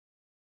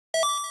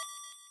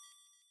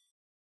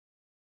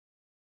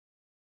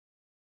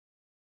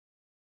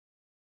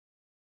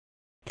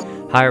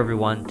Hi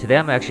everyone, today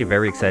I'm actually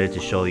very excited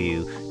to show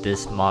you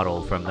this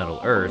model from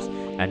Middle Earth,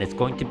 and it's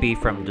going to be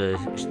from the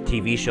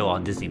TV show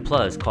on Disney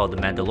Plus called The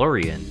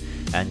Mandalorian,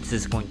 and this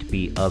is going to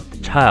be of the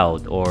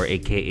child, or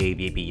aka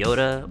Baby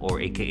Yoda, or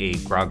aka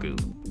Grogu.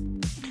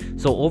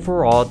 So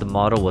overall, the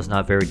model was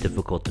not very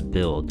difficult to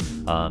build.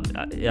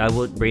 I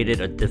would rate it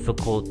a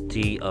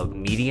difficulty of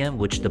medium,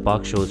 which the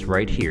box shows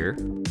right here.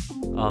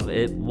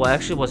 It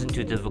actually wasn't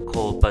too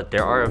difficult, but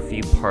there are a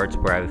few parts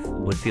where I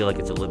would feel like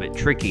it's a little bit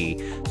tricky.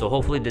 So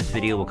hopefully this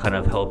video will kind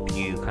of help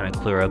you kind of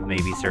clear up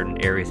maybe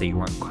certain areas that you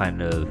weren't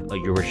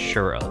you were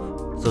sure of.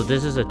 So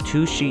this is a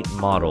 2-sheet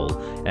model,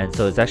 and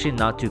so it's actually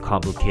not too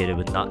complicated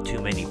with not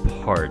too many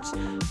parts.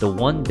 The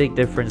one big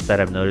difference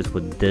that I've noticed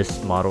with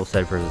this model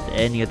set versus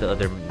any of the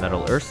other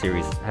Middle Earth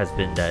series has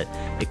been that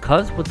it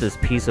comes with this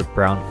piece of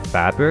brown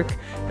fabric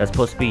that's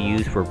supposed to be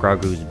used for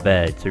Grogu's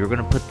bed. So you're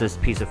going to put this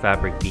piece of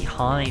fabric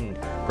behind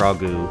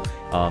Grogu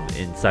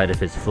inside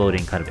of his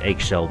floating kind of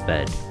eggshell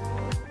bed.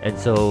 And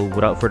so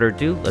without further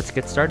ado, let's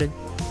get started.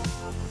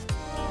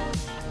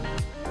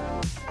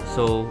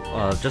 So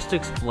just to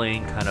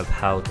explain kind of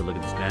how to look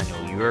at this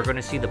manual, you are going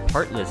to see the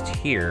part list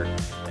here,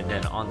 and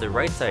then on the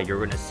right side you're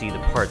going to see the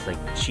parts like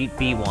sheet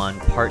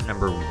B1, part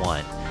number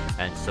 1.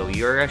 And so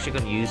you're actually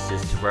going to use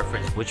this to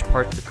reference which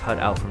parts to cut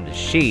out from the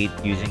sheet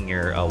using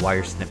your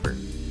wire snipper.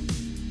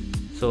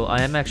 So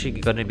I am actually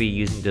going to be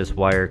using this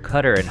wire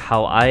cutter, and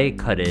how I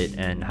cut it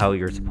and how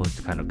you're supposed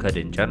to kind of cut it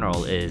in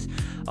general is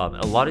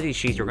a lot of these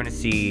sheets you're going to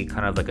see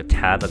kind of like a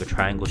tab, like a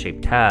triangle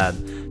shaped tab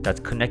that's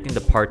connecting the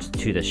parts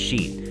to the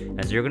sheet.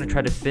 And so you're going to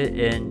try to fit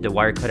in the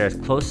wire cutter as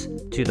close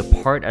to the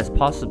part as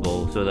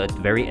possible, so that the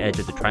very edge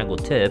of the triangle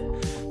tip,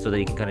 so that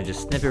you can kind of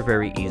just snip it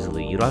very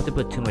easily. You don't have to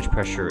put too much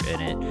pressure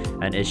in it,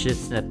 and it should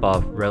snip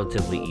off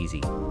relatively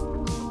easy.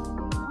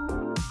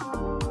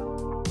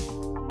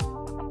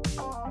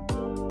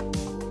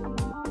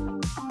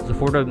 So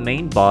for the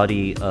main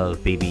body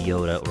of Baby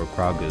Yoda or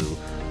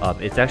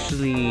Grogu, it's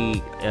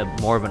actually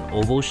more of an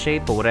oval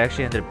shape, but what I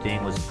actually ended up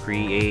doing was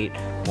create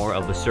more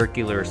of a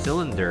circular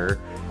cylinder,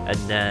 and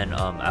then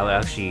I would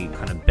actually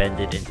kind of bend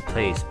it into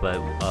place. But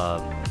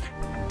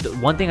the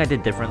one thing I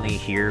did differently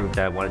here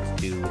that I wanted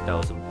to do that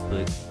was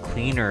a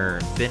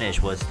cleaner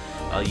finish was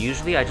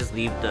usually I just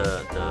leave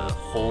the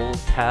whole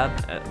tab,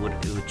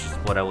 which is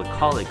what I would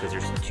call it, because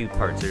there's two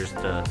parts. There's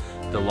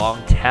the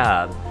long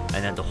tab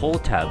and then the whole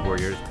tab where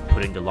you're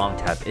putting the long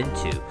tab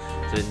into.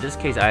 So in this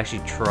case I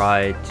actually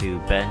tried to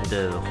bend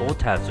the whole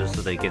tab just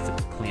so that it gets a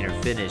cleaner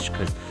finish,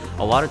 because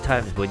a lot of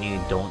times when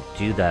you don't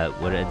do that,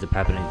 what ends up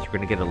happening is you're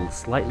going to get a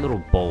slight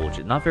little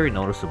bulge. Not very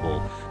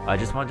noticeable. I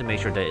just wanted to make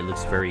sure that it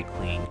looks very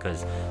clean,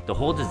 because the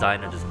whole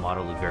design of this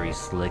model looked very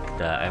slick,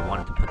 that I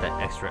wanted to put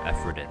that extra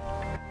effort in.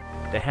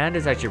 The hand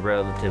is actually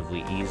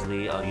relatively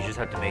easily. You just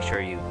have to make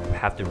sure you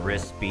have the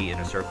wrist be in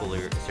a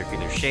circular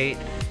shape,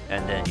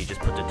 and then you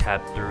just put the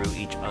tab through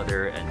each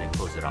other and then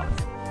close it off.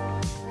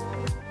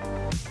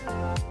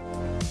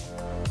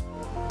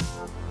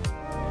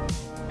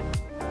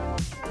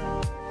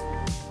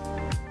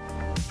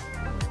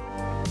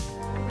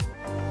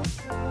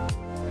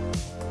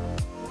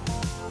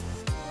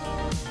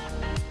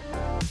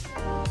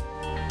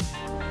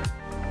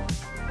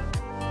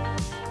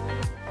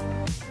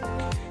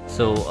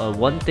 So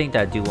one thing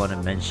that I do want to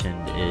mention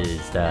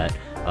is that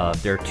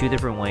there are two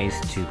different ways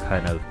to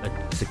kind of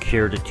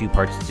secure the two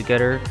parts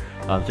together.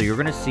 So you're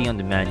going to see on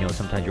the manual,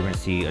 sometimes you're going to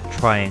see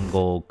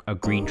a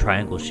green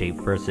triangle shape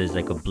versus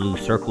like a blue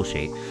circle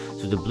shape.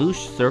 So the blue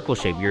circle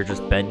shape, you're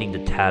just bending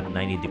the tab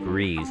 90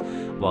 degrees,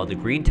 while the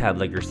green tab,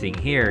 like you're seeing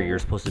here, you're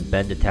supposed to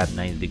bend the tab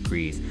 90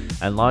 degrees.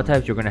 And a lot of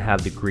times you're going to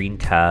have the green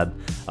tab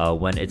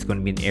when it's going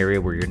to be an area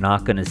where you're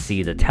not going to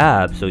see the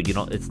tab, so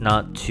it's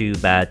not too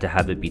bad to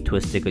have it be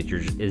twisted,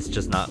 because it's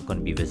just not going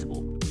to be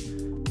visible.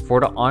 For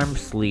the arm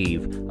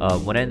sleeve,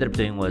 what I ended up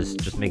doing was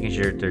just making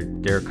sure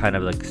they're kind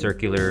of like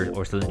circular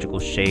or cylindrical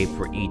shape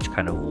for each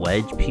kind of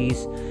wedge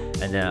piece,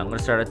 and then I'm going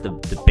to start at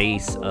the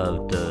base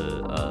of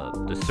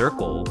the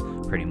circle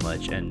pretty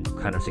much and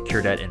kind of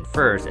secure that in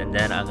first, and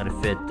then I'm going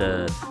to fit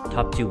the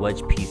top two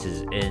wedge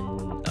pieces in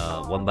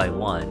one by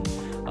one,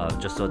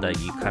 just so that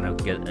you kind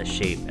of get a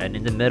shape. And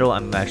in the middle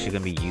I'm actually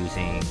going to be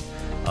using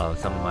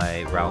some of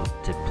my round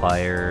tip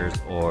pliers,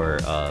 or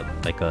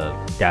like a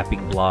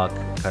dapping block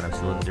kind of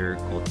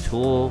cylindrical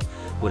tool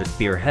with a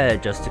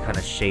spearhead, just to kind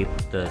of shape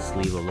the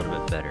sleeve a little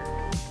bit better.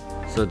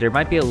 So there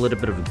might be a little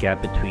bit of a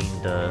gap between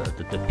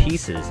the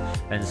pieces,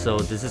 and so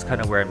this is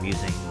kind of where I'm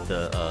using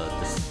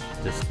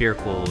the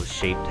spherical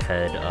shaped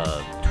head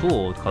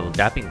tool called a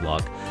dapping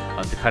block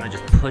to kind of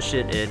just push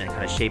it in and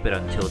kind of shape it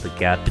until the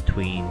gap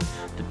between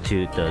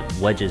the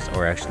wedges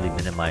are actually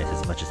minimized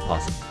as much as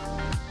possible.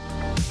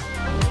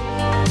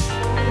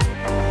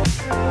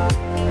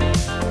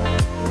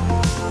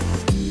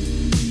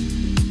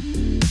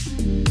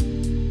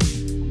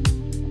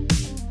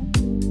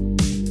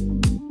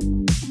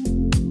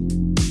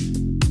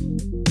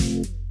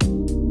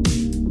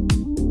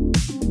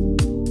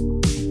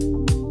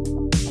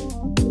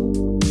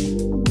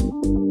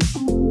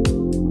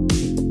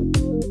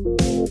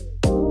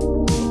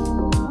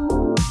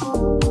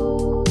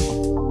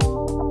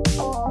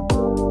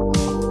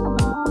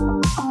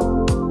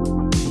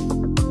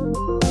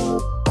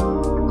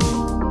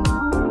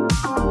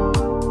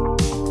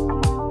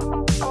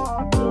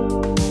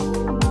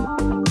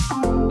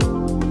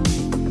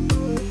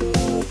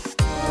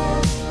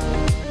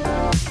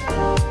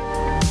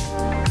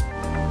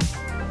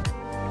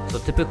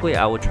 typically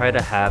I would try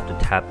to have the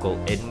tab go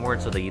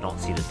inward so that you don't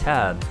see the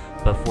tab,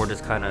 but for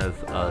this kind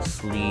of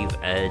sleeve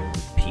end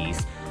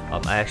piece,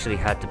 I actually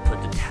had to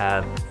put the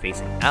tab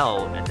facing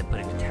out and then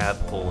putting the tab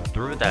hole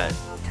through that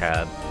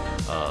tab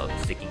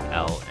sticking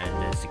out and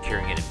then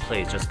securing it in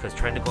place, just because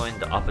trying to go in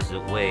the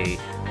opposite way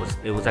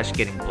was actually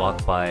getting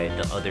blocked by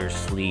the other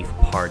sleeve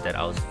part that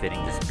I was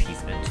fitting this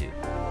piece into.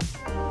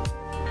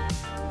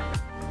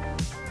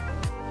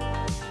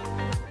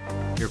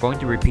 You're going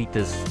to repeat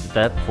this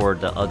step for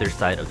the other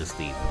side of the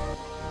sleeve.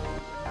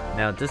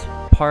 Now this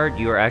part,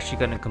 you are actually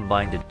going to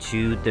combine the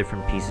two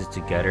different pieces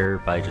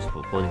together by just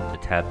holding the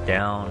tab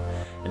down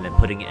and then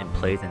putting it in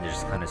place and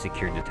just kind of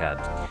securing the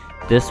tabs.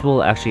 This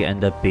will actually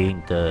end up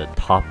being the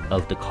top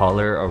of the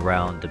collar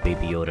around the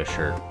Baby Yoda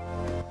shirt.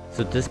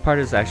 So this part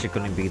is actually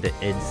going to be the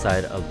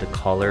inside of the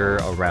collar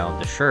around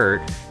the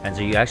shirt, and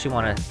so you actually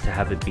want to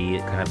have it be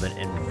kind of an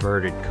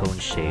inverted cone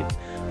shape,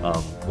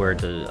 where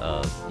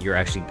you're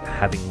actually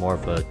having more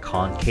of a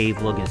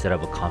concave look instead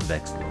of a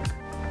convex look.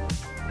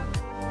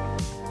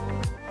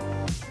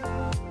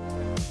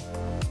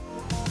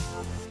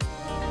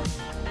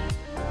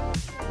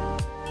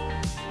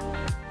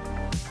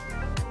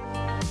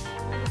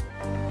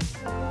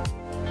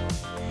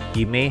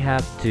 You may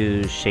have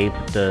to shape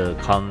the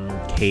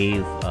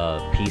concave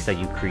piece that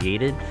you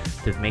created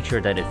to make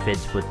sure that it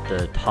fits with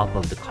the top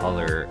of the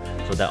collar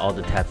so that all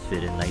the tabs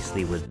fit in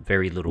nicely with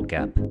very little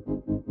gap.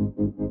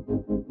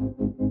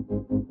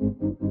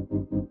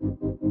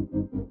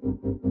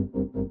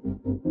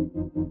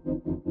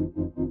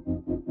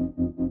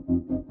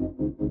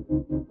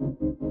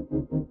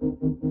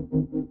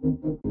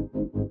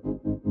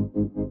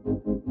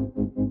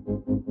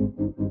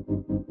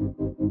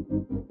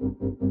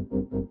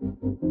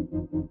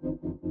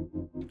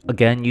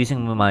 Again,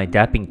 using my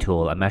dapping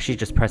tool, I'm actually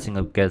just pressing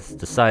against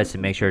the sides to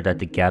make sure that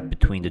the gap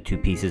between the two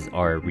pieces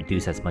are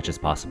reduced as much as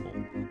possible.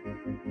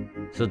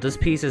 So this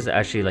piece is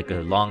actually like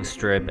a long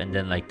strip and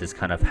then like this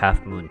kind of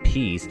half moon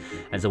piece,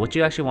 and so what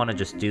you actually want to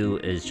just do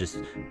is just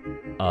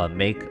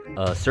make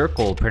a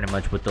circle pretty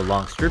much with the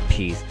long strip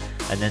piece,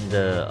 and then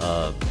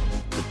the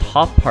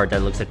top part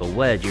that looks like a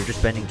wedge, you're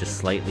just bending just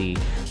slightly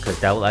because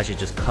that will actually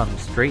just come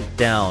straight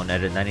down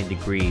at a 90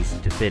 degrees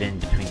to fit in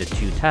between the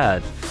two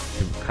tabs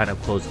to kind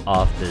of close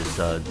off this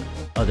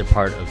other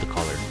part of the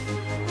collar.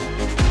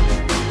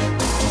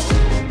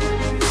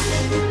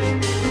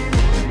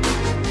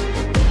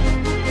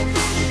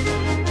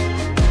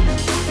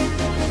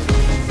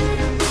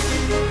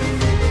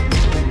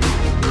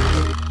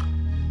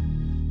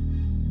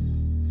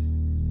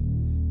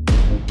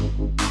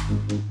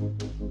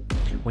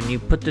 When you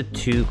put the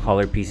two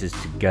collar pieces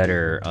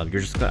together,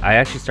 I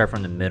actually start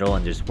from the middle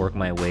and just work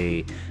my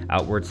way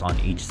outwards on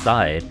each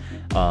side.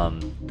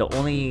 The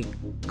only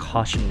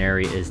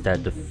cautionary is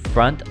that the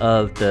front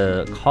of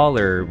the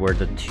collar, where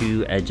the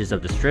two edges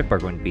of the strip are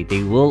going to be,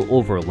 they will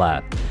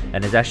overlap,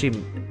 and it's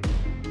actually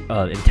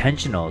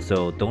intentional.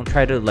 So don't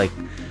try to like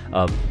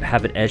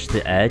have it edge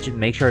to edge.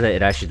 Make sure that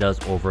it actually does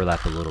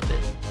overlap a little bit.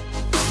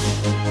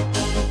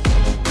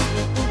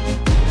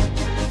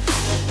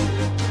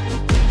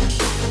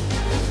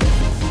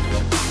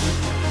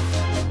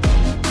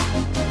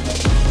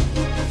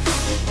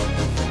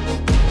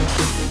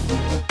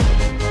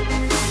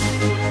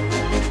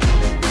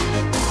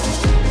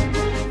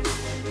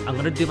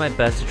 I'm going to do my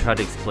best to try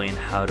to explain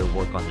how to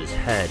work on this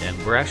head,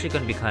 and we're actually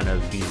going to be kind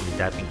of using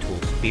the dapping tool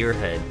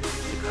spearhead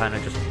to kind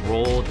of just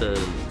roll the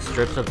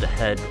strips of the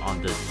head on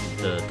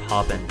the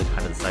top and the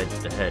kind of the sides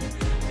of the head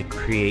to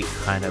create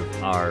kind of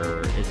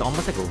it's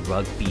almost like a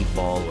rugby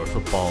ball or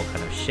football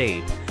kind of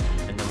shape.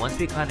 And then once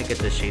we kind of get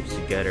the shapes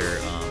together,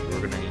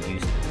 we're going to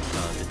use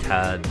the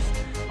tabs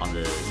on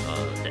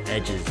the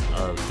edges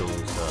of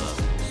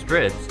those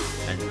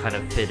strips and kind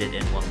of fit it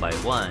in one by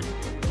one.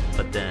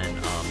 But then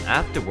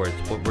afterwards,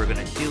 what we're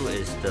gonna do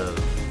is the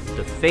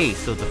face,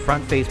 so the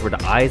front face where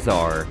the eyes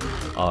are,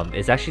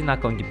 is actually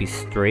not going to be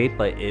straight,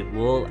 but it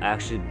will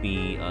actually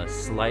be a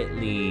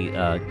slightly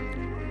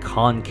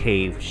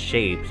concave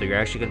shape. So you're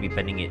actually gonna be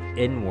bending it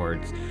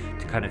inwards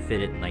to kind of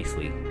fit it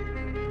nicely.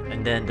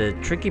 And then the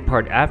tricky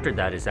part after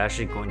that is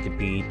actually going to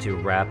be to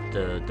wrap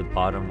the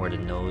bottom where the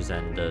nose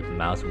and the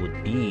mouth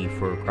would be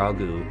for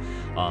Grogu.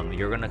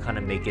 You're going to kind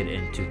of make it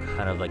into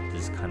kind of like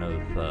this kind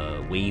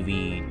of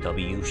wavy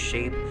W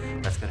shape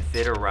that's going to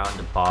fit around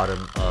the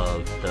bottom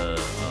of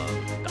the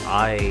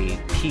eye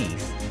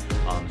piece.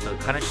 So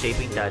kind of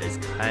shaping that is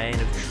kind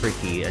of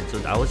tricky, and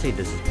so I would say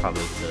this is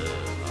probably the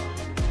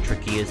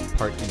trickiest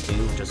part to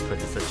do, just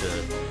because it's such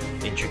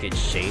a intricate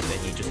shape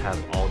and you just have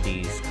all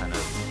these kind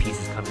of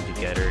pieces coming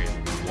together in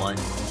one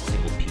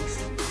single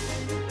piece.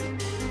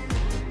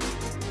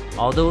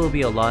 Although it will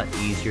be a lot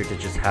easier to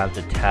just have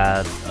the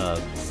tab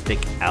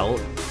stick out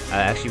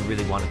I actually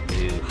really wanted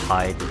to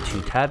hide the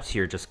 2 tabs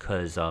here just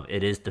because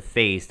it is the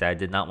face that I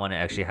did not want to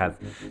actually have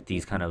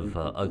these kind of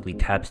ugly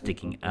tabs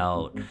sticking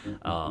out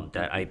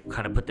that I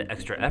kind of put the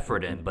extra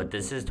effort in. But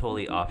this is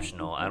totally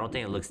optional. I don't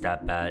think it looks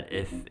that bad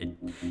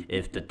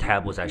if the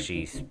tab was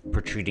actually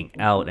protruding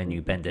out and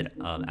you bend it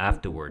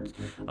afterwards.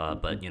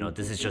 But you know,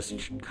 this is just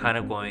kind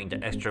of going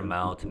the extra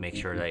mile to make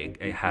sure that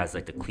it has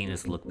like the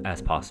cleanest look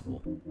as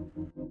possible.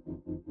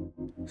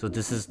 So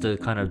this is the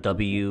kind of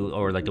W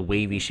or like the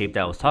wavy shape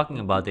that I was talking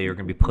about that you're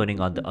going to be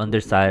putting on the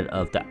underside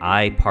of the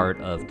eye part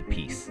of the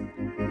piece.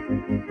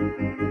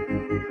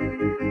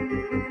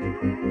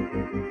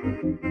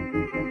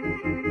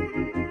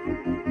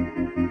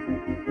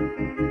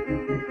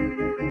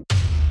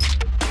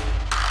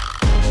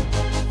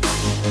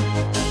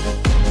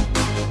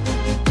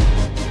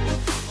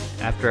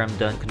 After I'm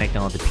done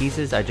connecting all the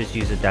pieces, I just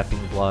use a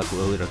dapping block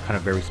with a kind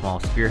of very small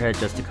spearhead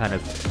just to kind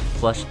of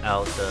flush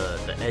out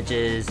the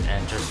edges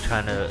and just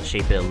trying to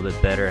shape it a little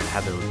bit better and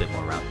have it a little bit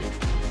more rounded.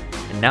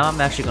 And now I'm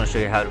actually going to show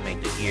you how to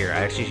make the ear. I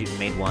actually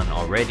made one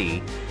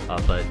already,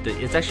 but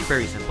it's actually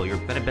very simple. You're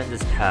going to bend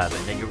this tab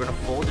and then you're going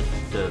to fold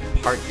the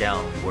part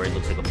down where it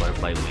looks like a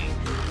butterfly wing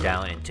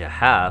down into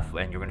half,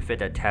 and you're going to fit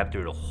that tab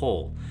through the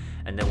hole.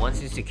 And then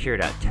once you secure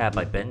that tab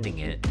by bending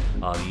it,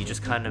 you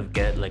just kind of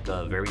get like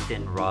a very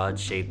thin rod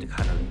shape to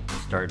kind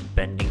of start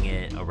bending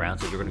it around.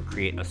 So you're going to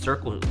create a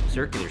circular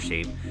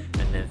shape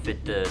and then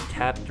fit the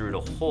tab through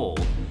the hole,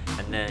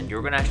 and then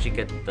you're going to actually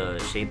get the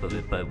shape of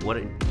it. But what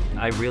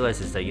I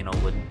realized is that, you know,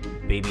 with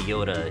Baby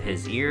Yoda,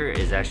 his ear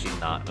is actually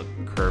not a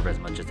curve as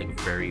much as like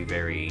very,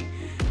 very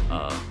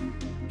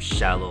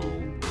shallow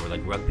or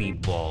like rugby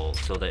ball,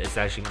 so that it's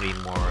actually going to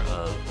be more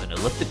of an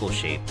elliptical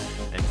shape.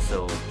 And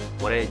so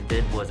what I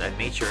did was I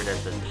made sure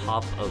that the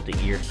top of the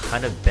ear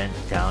kind of bent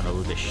down a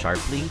little bit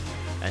sharply,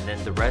 and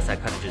then the rest I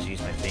kind of just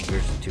used my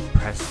fingers to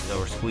press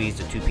or squeeze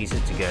the 2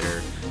 pieces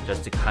together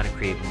just to kind of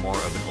create more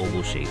of an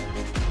oval shape.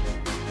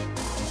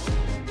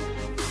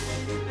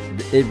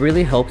 It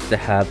really helps to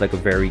have like a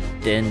very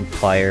thin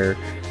plier.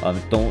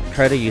 Don't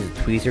try to use a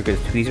tweezer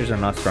because tweezers are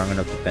not strong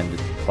enough to bend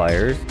the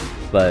pliers.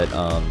 But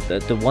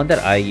the one that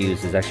I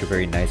use is actually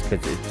very nice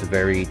because it's a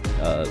very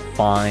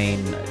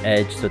fine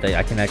edge, so that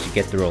I can actually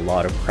get through a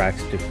lot of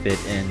cracks to fit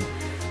in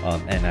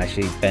and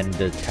actually bend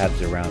the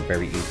tabs around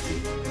very easily.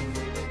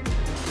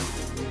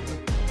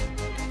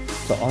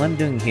 So all I'm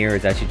doing here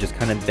is actually just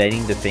kind of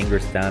bending the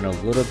fingers down a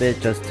little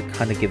bit just to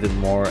kind of give it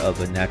more of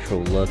a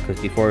natural look,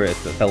 because before it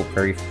felt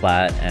very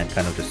flat and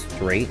kind of just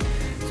straight.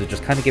 So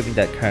just kind of giving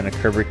that kind of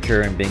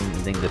curvature and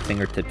bending the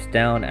fingertips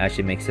down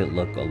actually makes it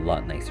look a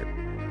lot nicer.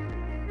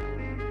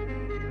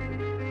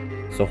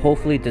 So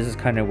hopefully this is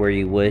kind of where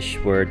you wish,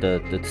 where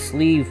the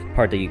sleeve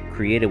part that you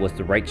created was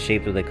the right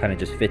shape, so that kind of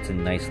just fits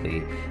in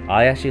nicely.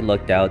 I actually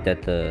lucked out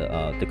that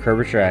the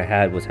curvature I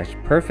had was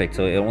actually perfect,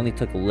 so it only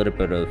took a little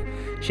bit of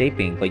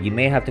shaping, but you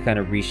may have to kind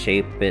of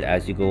reshape it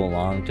as you go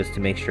along just to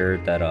make sure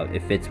that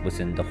it fits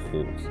within the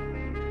holes.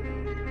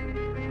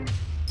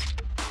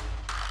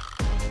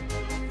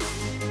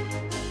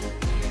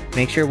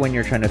 Make sure when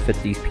you're trying to fit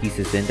these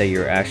pieces in that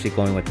you're actually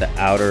going with the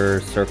outer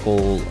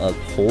circle of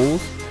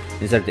holes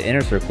instead of the inner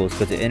circles,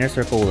 because the inner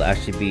circle will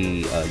actually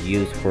be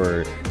used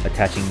for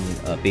attaching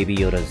Baby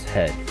Yoda's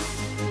head.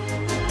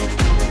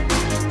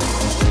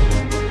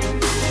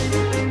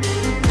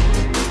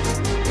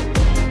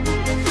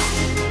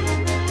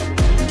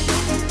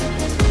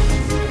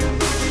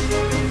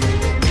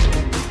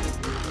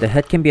 The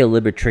head can be a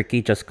little bit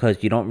tricky just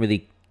because you don't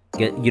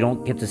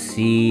get to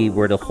see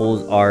where the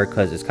holes are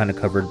because it's kind of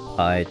covered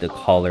by the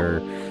collar.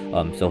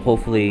 So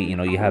hopefully, you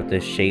know, you have the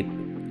shape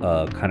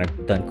kind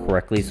of done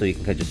correctly so you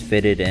can just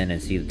fit it in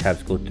and see the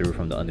tabs go through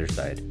from the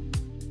underside.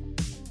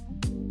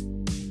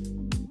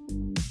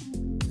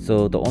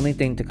 So the only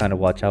thing to kind of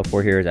watch out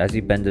for here is as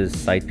you bend the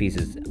side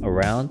pieces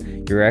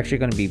around, you're actually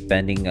going to be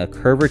bending a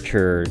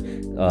curvature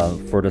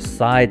for the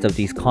sides of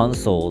these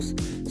consoles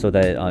so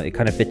that it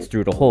kind of fits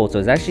through the hole. So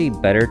it's actually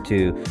better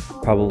to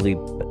probably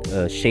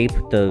shape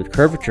the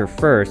curvature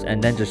first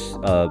and then just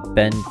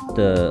bend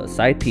the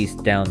side piece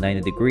down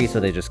 90 degrees so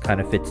that it just kind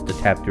of fits the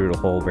tab through the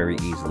hole very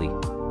easily.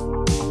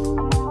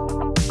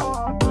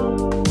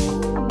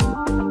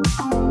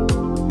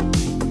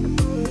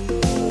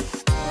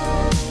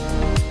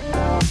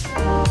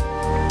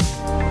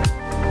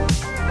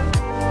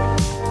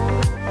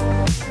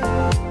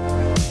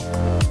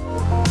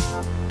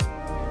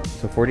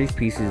 So for these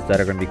pieces that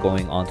are going to be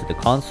going onto the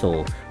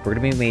console, we're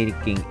going to be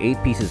making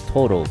 8 pieces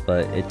total,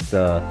 but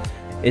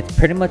it's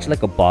pretty much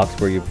like a box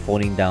where you're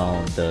folding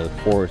down the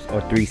 4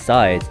 or 3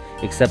 sides,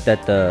 except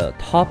that the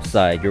top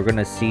side you're going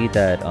to see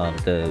that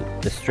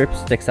the strip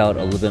sticks out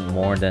a little bit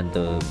more than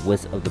the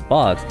width of the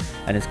box,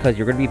 and it's because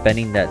you're going to be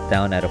bending that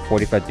down at a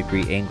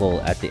 45-degree angle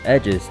at the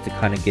edges to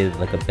kind of give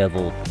like a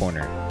beveled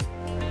corner.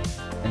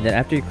 And then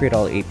after you create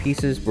all 8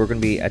 pieces, we're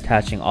going to be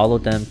attaching all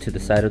of them to the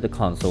side of the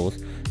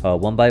consoles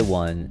one by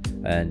one,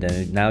 and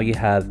then now you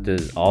have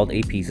all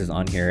 8 pieces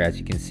on here as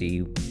you can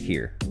see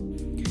here.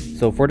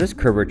 So for this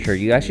curvature,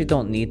 you actually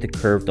don't need to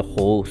curve the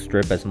whole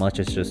strip as much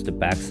as just the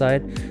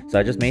backside. So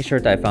I just made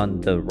sure that I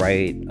found the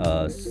right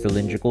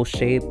cylindrical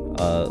shape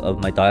of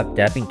my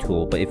dapping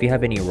tool. But if you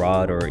have any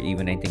rod or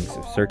even anything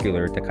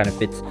circular that kind of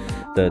fits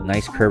the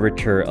nice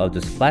curvature of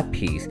this flat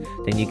piece,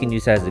 then you can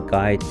use that as a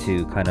guide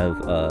to kind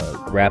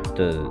of wrap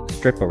the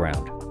strip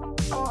around.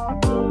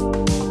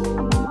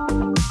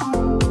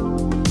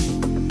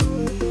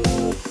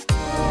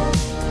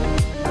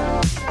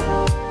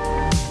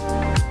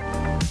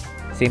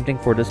 Same thing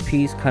for this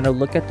piece. Kind of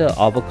look at the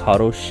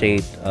avocado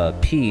shaped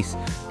piece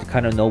to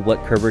kind of know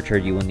what curvature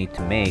you will need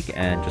to make,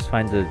 and just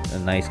find a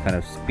nice kind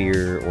of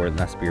spear, or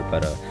not spear,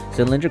 but a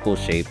cylindrical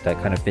shape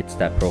that kind of fits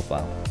that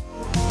profile.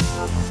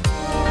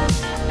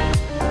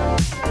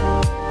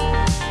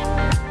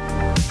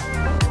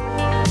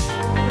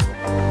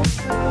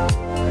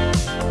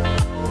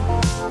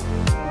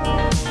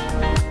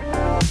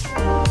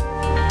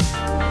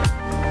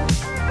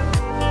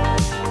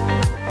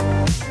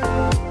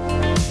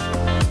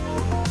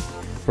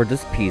 For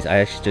this piece, I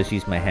actually just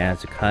use my hands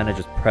to kind of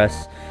just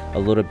press a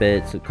little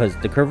bit, because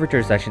the curvature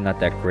is actually not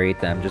that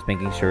great. I'm just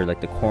making sure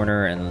like the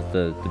corner and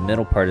the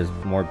middle part is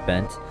more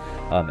bent,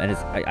 and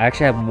I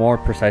actually have more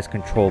precise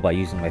control by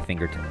using my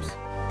fingertips.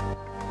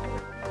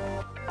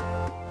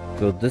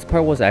 So this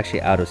part was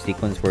actually out of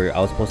sequence, where I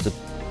was supposed to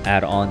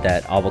add on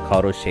that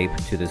avocado shape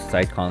to the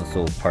side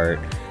console part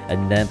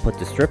and then put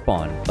the strip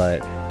on,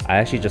 but I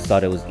actually just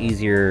thought it was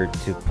easier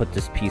to put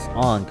this piece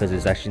on because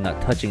it's actually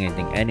not touching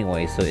anything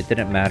anyway, so it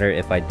didn't matter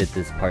if I did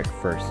this part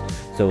first.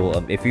 So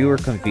if you were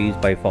confused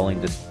by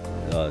following this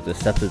the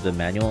steps of the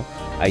manual,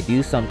 I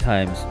do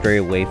sometimes stray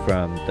away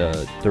from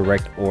the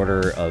direct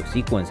order of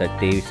sequence that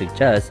they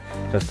suggest,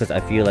 just because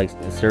I feel like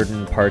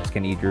certain parts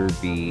can either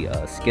be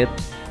skipped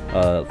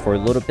for a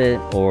little bit,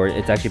 or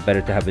it's actually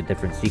better to have a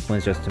different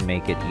sequence just to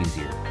make it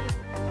easier.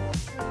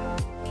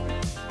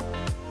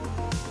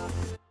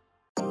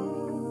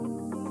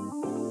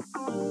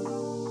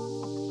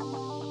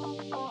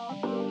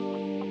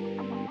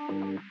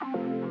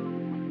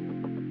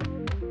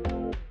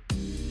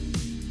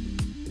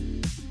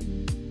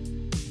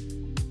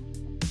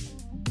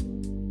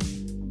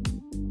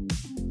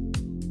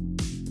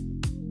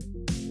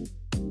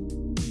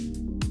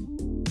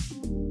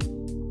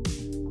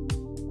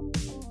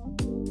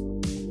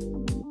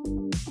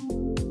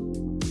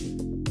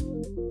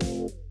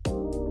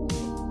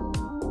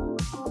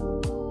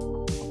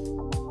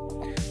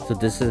 So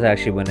this is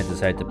actually when I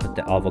decided to put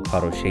the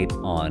avocado shape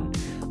on.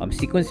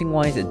 Sequencing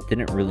wise, it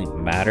didn't really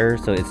matter,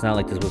 so it's not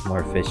like this was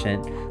more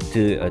efficient.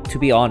 To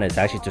be honest,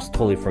 I actually just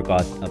totally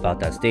forgot about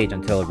that stage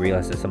until I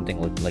realized that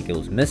something looked like it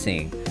was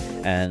missing,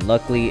 and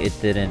luckily it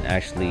didn't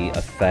actually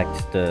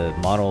affect the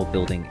model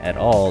building at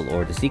all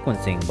or the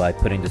sequencing by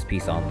putting this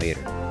piece on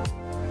later.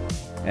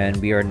 And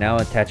we are now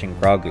attaching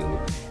Grogu,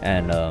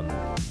 and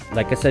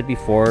like I said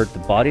before, the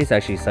body is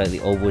actually slightly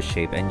oval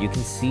shape, and you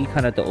can see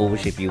kind of the oval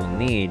shape you will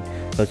need,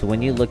 because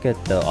when you look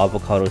at the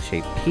avocado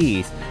shaped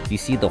piece, you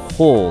see the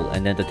hole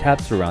and then the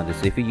tabs around it.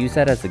 So if you use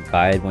that as a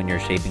guide when you're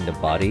shaping the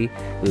body,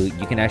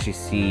 you can actually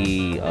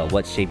see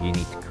what shape you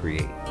need to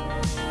create.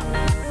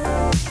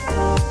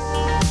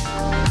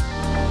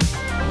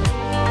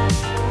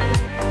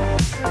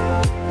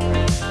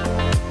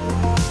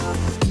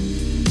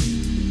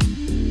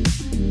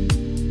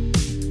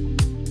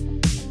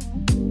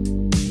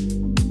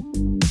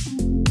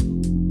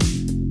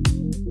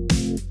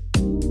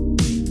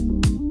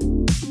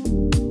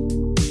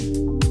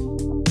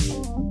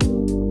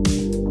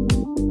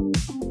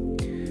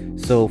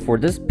 So for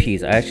this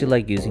piece, I actually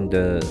like using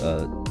the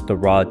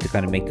rod to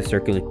kind of make the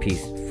circular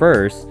piece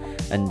first,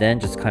 and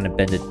then just kind of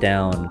bend it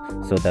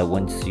down so that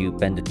once you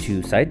bend the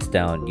two sides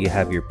down, you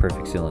have your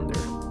perfect cylinder.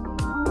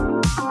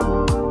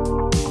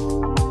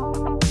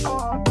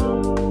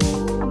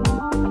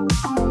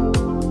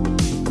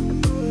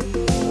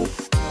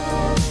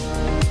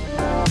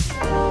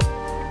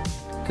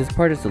 This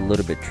part is a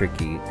little bit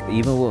tricky.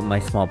 Even with my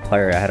small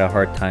plier, I had a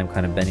hard time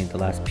kind of bending the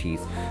last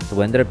piece. So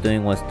what I ended up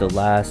doing was the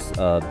last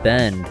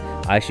bend,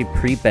 I actually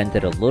pre-bent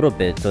it a little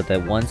bit so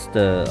that once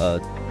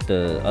the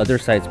other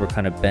sides were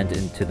kind of bent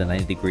into the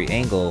 90-degree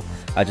angle,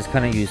 I just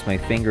kind of used my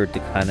finger to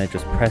kind of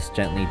just press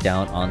gently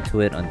down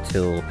onto it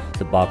until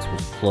the box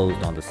was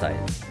closed on the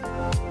sides.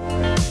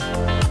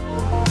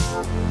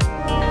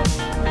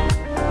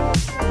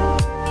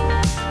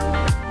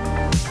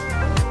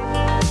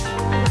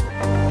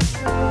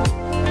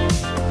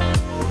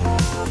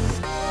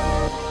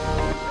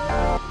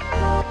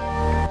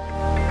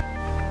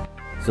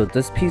 So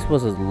this piece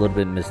was a little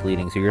bit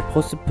misleading. So you're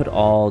supposed to put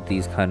all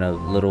these kind of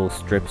little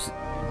strips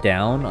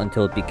down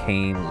until it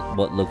became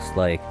what looks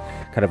like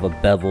kind of a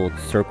beveled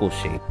circle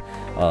shape.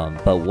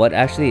 But what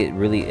actually it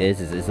really is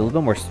a little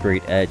bit more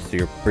straight edge. So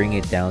you're bringing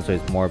it down so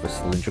it's more of a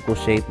cylindrical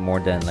shape more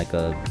than like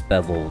a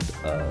beveled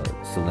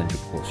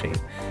cylindrical shape.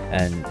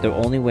 And the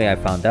only way I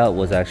found out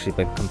was actually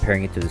by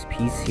comparing it to this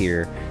piece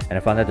here, and I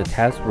found that the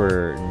tabs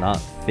were not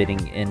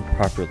fitting in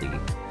properly.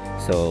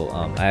 So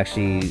I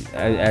actually,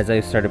 as I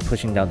started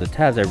pushing down the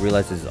tabs, I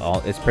realized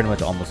it's pretty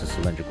much almost a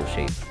cylindrical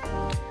shape.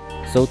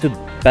 So to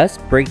best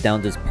break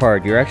down this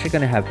part, you're actually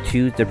going to have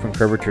two different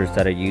curvatures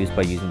that are used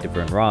by using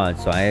different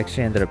rods. So I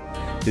actually ended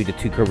up doing the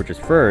two curvatures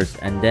first,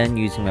 and then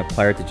using my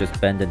plier to just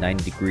bend the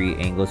 90-degree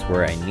angles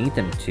where I need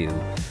them to.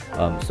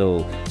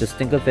 So just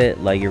think of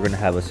it like you're going to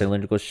have a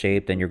cylindrical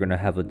shape, then you're going to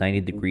have a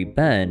 90-degree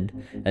bend,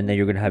 and then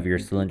you're going to have your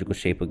cylindrical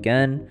shape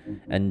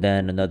again, and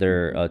then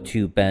another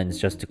two bends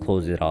just to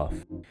close it off.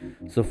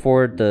 So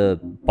for the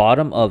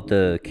bottom of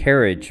the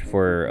carriage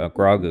for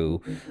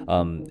Grogu,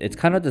 it's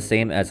kind of the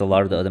same as a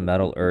lot of the other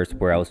Metal Earths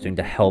where I was doing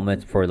the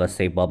helmet for, let's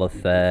say, Boba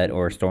Fett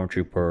or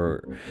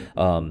Stormtrooper.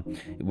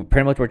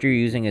 Pretty much what you're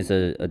using is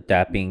a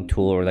dapping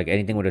tool, or like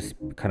anything with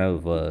a kind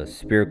of a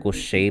spherical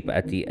shape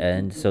at the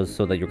end, so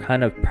that you're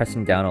kind of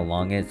pressing down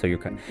along it, so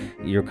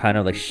you're kind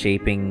of like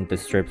shaping the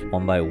strips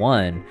one by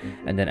one.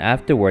 And then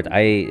afterwards,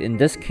 in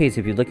this case,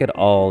 if you look at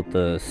all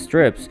the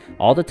strips,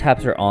 all the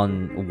tabs are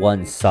on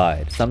one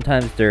side.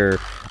 Sometimes they're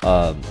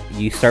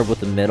you start with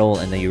the middle,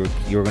 and then you're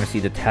going to see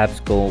the tabs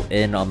go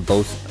in on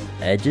both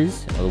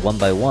edges one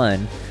by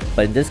one.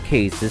 But in this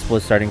case, this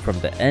was starting from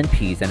the end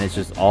piece, and it's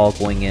just all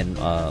going in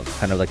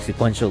kind of like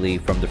sequentially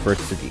from the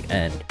first to the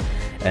end.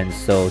 And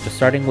so just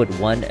starting with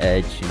one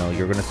edge,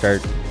 you're going to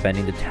start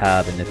bending the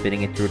tab and then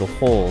fitting it through the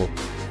hole.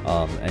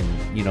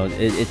 And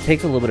it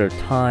takes a little bit of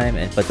time,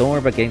 but don't worry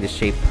about getting the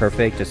shape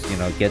perfect. Just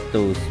get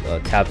those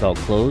tabs all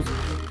closed,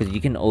 because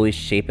you can always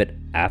shape it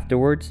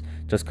afterwards.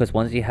 Just because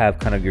once you have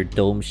kind of your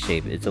dome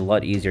shape, it's a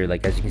lot easier.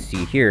 Like as you can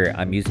see here,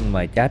 I'm using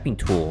my dapping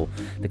tool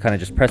to kind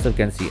of just press up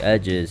against the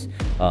edges.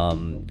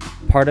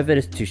 Part of it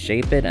is to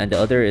shape it, and the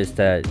other is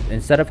that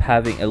instead of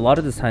having a lot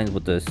of the times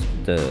with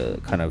the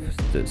kind of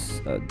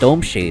this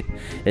dome shape,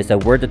 is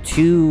that where the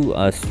two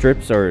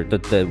strips or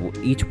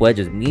each wedge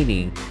is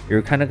meeting,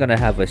 you're kind of gonna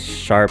have a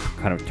sharp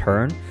kind of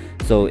turn.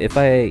 So if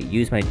I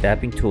use my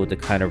dapping tool to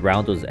kind of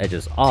round those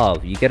edges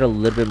off, you get a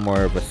little bit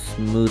more of a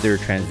smoother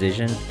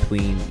transition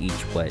between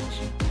each wedge.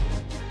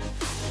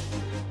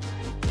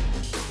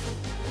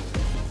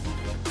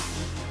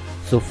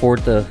 So for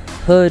the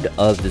hood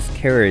of this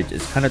carriage,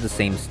 it's kind of the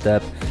same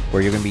step,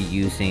 where you're going to be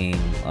using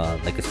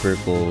like a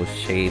spherical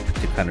shape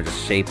to kind of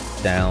just shape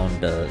down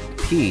the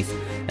piece,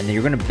 and then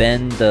you're going to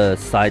bend the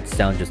sides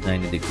down just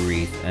 90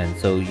 degrees. And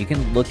so you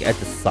can look at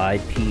the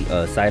side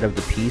of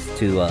the piece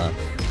to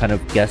kind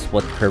of guess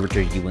what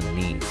curvature you will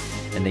need.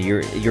 And then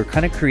you're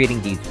kind of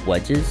creating these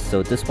wedges.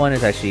 So this one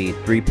is actually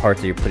 3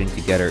 parts that you're putting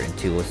together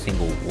into a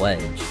single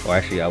wedge, or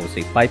actually I would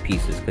say 5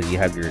 pieces, because you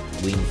have your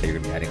wings that you're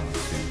going to be adding on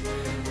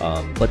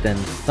soon. But then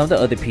some of the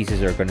other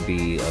pieces are going to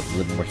be a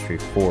little more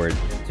straightforward.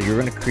 So you're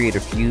going to create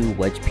a few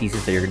wedge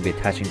pieces that you're going to be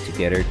attaching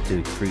together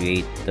to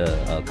create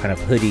the kind of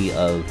hoodie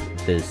of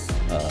this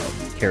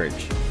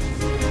carriage.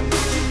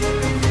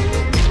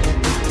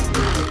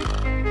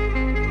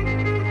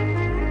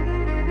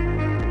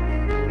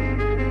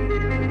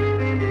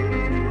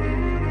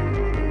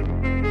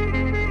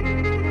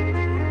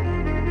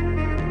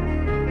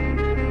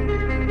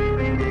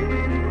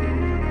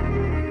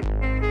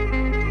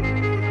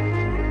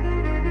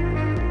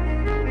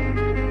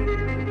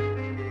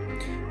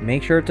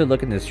 Make sure to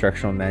look in the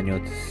instructional manual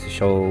to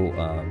show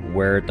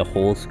where the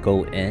holes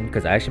go in,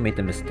 because I actually made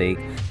the mistake.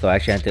 So I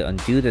actually had to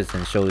undo this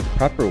and show it the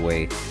proper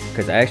way,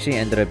 because I actually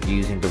ended up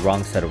using the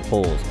wrong set of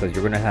holes, because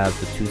you're going to have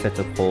the 2 sets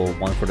of holes,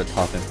 one for the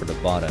top and for the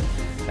bottom.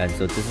 And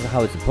so this is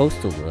how it's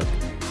supposed to look.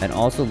 And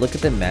also look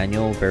at the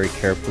manual very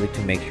carefully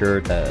to make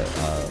sure that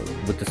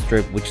with the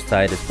strip, which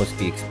side is supposed to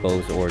be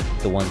exposed, or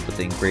the one with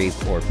the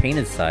engraved or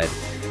painted side,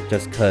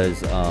 just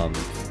because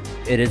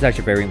it is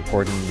actually very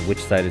important which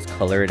side is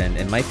colored, and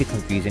it might be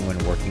confusing when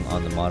working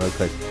on the model,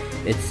 because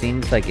it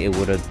seems like it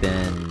would have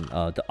been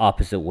the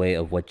opposite way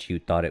of what you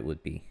thought it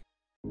would be.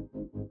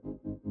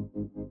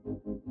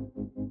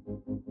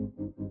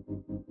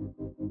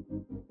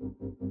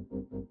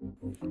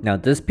 Now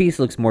this piece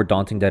looks more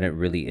daunting than it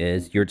really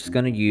is. You're just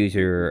going to use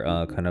your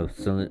kind of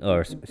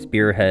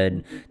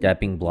spearhead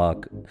dapping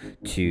block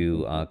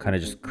to kind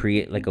of just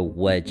create like a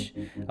wedge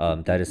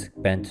that is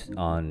bent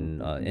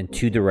on in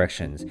 2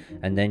 directions,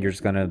 and then you're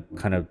just going to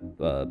kind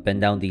of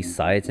bend down these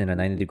sides in a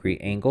 90-degree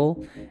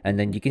angle, and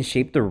then you can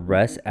shape the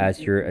rest as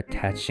you're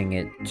attaching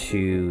it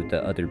to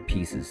the other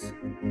pieces.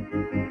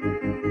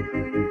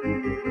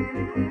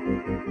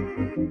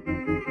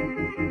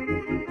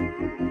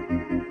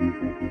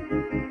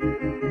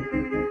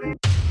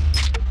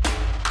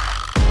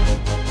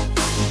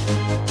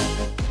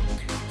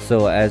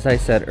 So as I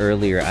said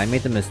earlier, I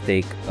made the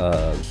mistake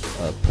of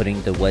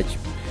putting the wedge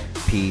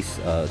piece,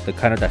 the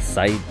kind of that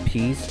side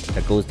piece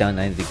that goes down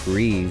 90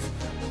 degrees.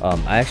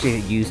 I actually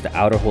used the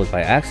outer holes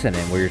by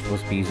accident, where you're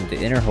supposed to be using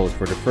the inner holes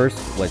for the first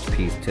wedge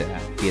piece to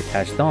be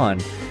attached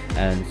on.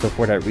 And so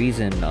for that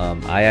reason,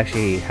 I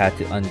actually had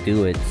to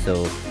undo it.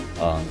 So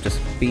just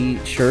be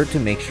sure to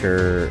make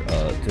sure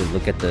to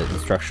look at the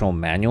instructional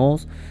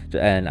manuals,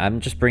 and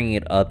I'm just bringing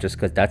it up just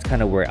because that's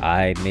kind of where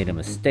I made a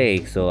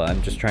mistake. So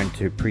I'm just trying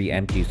to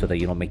preempt you so that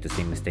you don't make the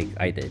same mistake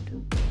I did.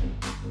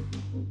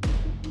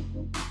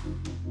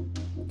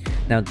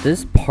 Now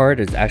this part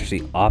is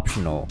actually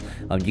optional.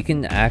 You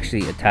can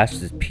actually attach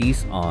this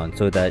piece on,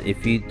 so that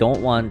if you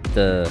don't want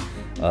the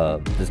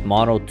this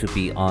model to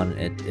be on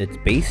its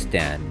base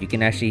stand, you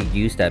can actually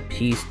use that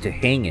piece to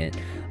hang it.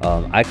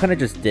 I kind of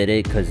just did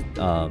it because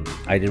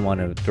I didn't want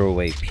to throw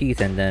away piece,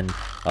 and then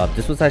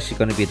this was actually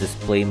going to be a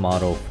display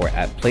model for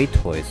at Play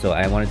Toys, so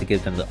I wanted to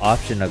give them the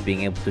option of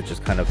being able to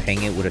just kind of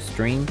hang it with a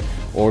string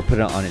or put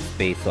it on its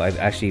base, so I've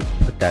actually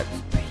put that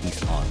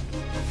piece on.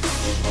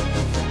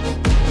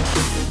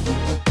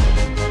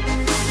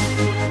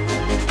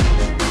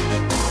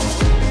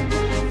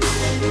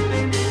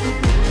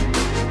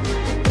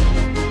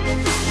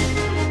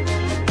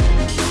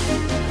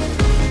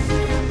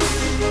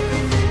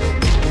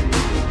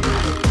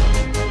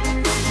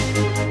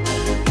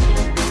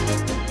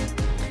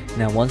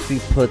 Now once we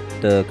put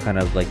the kind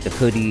of like the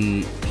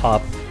hoodie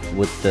top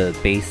with the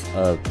base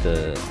of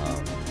the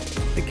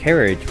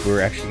carriage,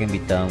 we're actually going to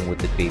be done with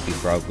the Baby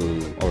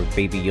Grogu or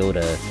Baby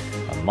Yoda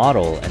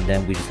model, and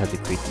then we just have to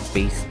create the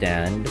base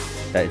stand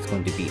that it's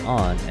going to be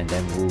on, and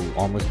then we'll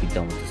almost be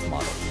done with this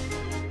model.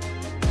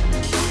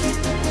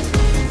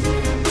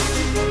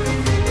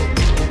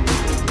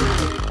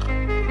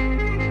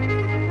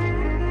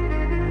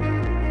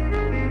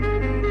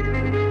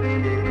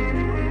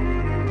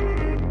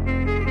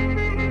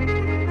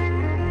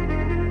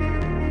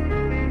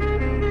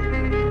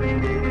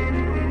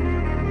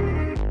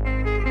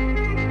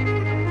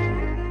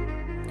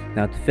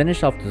 Now to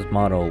finish off this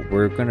model,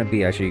 we're going to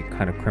be actually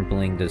kind of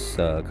crimpling this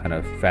kind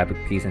of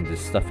fabric piece and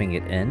just stuffing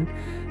it in,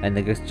 and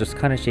then just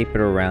kind of shape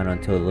it around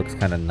until it looks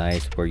kind of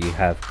nice, where you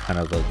have kind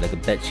of like a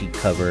bedsheet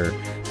cover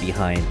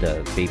behind the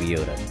Baby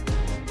Yoda.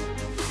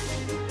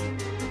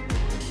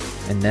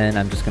 And then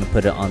I'm just going to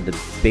put it on the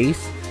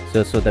base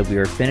so that we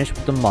are finished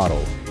with the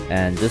model.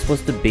 And this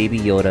was the Baby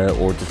Yoda,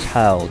 or the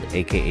child,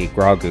 aka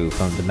Grogu,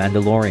 from the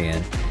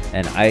Mandalorian.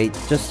 And I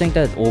just think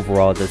that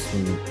overall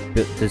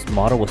this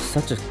model was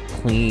such a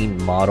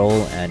clean model,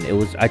 and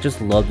I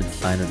just love the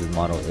design of the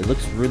model. It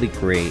looks really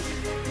great,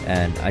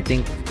 and I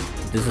think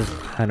this is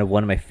kind of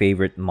one of my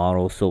favorite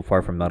models so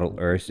far from Metal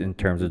Earth in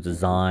terms of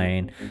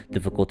design,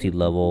 difficulty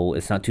level.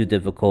 It's not too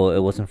difficult,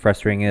 it wasn't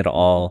frustrating at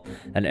all,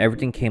 and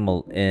everything came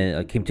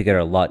together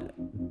a lot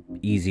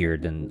easier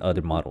than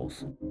other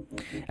models.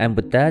 And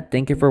with that,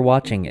 thank you for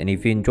watching, and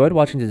if you enjoyed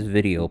watching this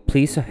video,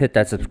 please hit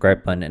that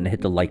subscribe button and hit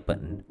the like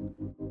button.